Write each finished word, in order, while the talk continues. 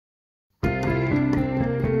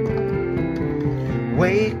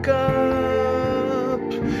Wake up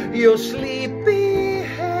your sleepy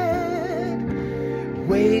head.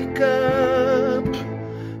 Wake up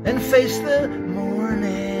and face the morning.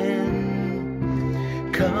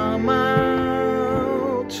 Come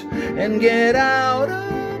out and get out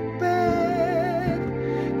of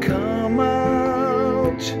bed. Come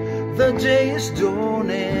out, the day is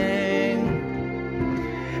dawning.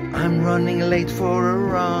 I'm running late for a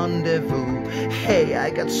rendezvous. Hey, I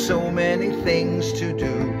got so many things to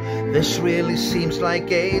do. This really seems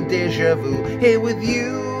like a deja vu. Here with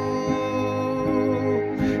you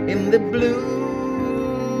in the blue,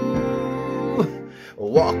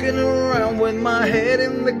 walking around with my head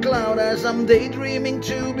in the cloud as I'm daydreaming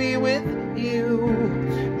to be with you.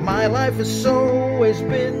 My life has always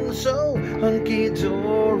been so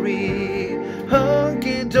hunky-dory,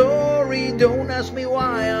 hunky-dory. Don't ask me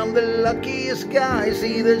why, I'm the luckiest guy.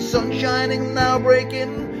 See the sun shining now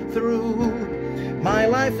breaking through. My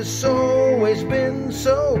life has always been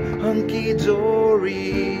so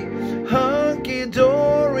hunky-dory,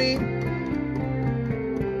 hunky-dory.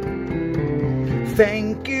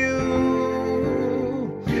 Thank you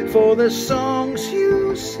for the songs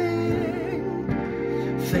you sing.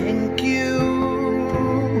 Thank you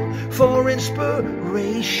for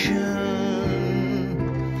inspiration.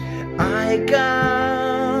 I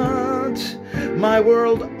got my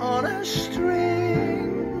world on a string.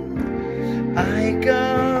 I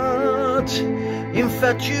got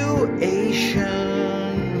infatuation.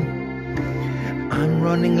 I'm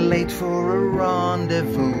running late for a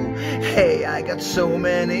rendezvous. Hey, I got so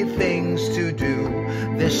many things to do.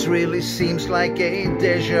 This really seems like a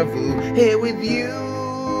deja vu. Here with you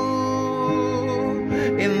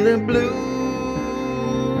in the blue,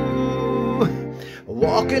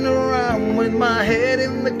 walking around with my head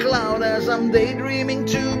in the cloud as I'm daydreaming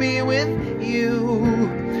to be with you.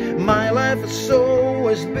 My life has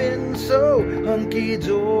always been so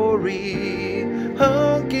hunky-dory,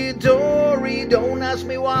 hunky-dory. Don't ask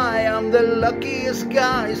me why, I'm the luckiest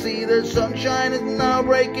guy. See the sunshine is now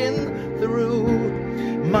breaking through.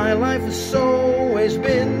 My life has always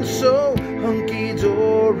been so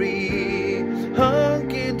hunky-dory,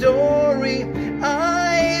 hunky-dory.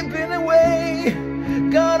 I've been away,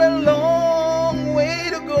 got a long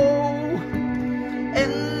way to go,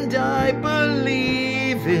 and I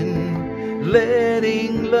believe in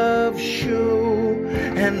letting love show.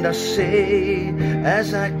 And I say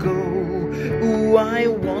as I go, ooh, I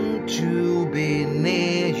want to be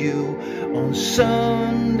near you on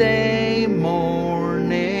Sunday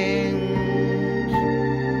mornings,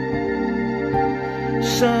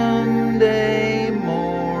 Sunday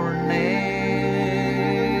mornings.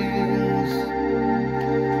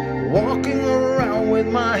 Walking around with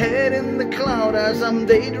my head in the cloud as I'm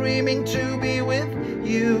daydreaming to be with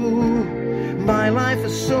you. My life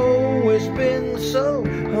has always been so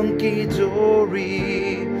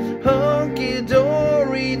hunky-dory,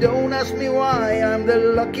 hunky-dory. Don't ask me why, I'm the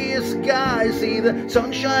luckiest guy. See the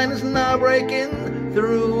sunshine is now breaking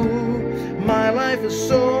through. My life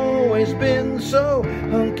has always been so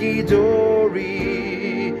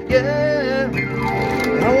hunky-dory, yeah.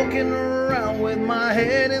 Walking around with my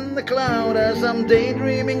head in the cloud as I'm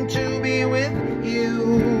daydreaming to be with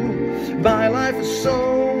you. My life has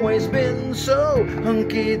always been so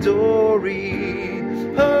hunky-dory,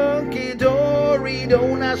 hunky-dory.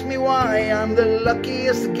 Don't ask me why, I'm the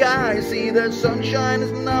luckiest guy. See the sunshine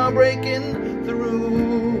is now breaking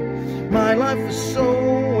through. My life has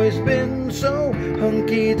always been so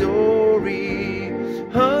hunky-dory,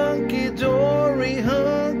 hunky-dory,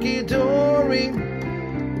 hunky-dory.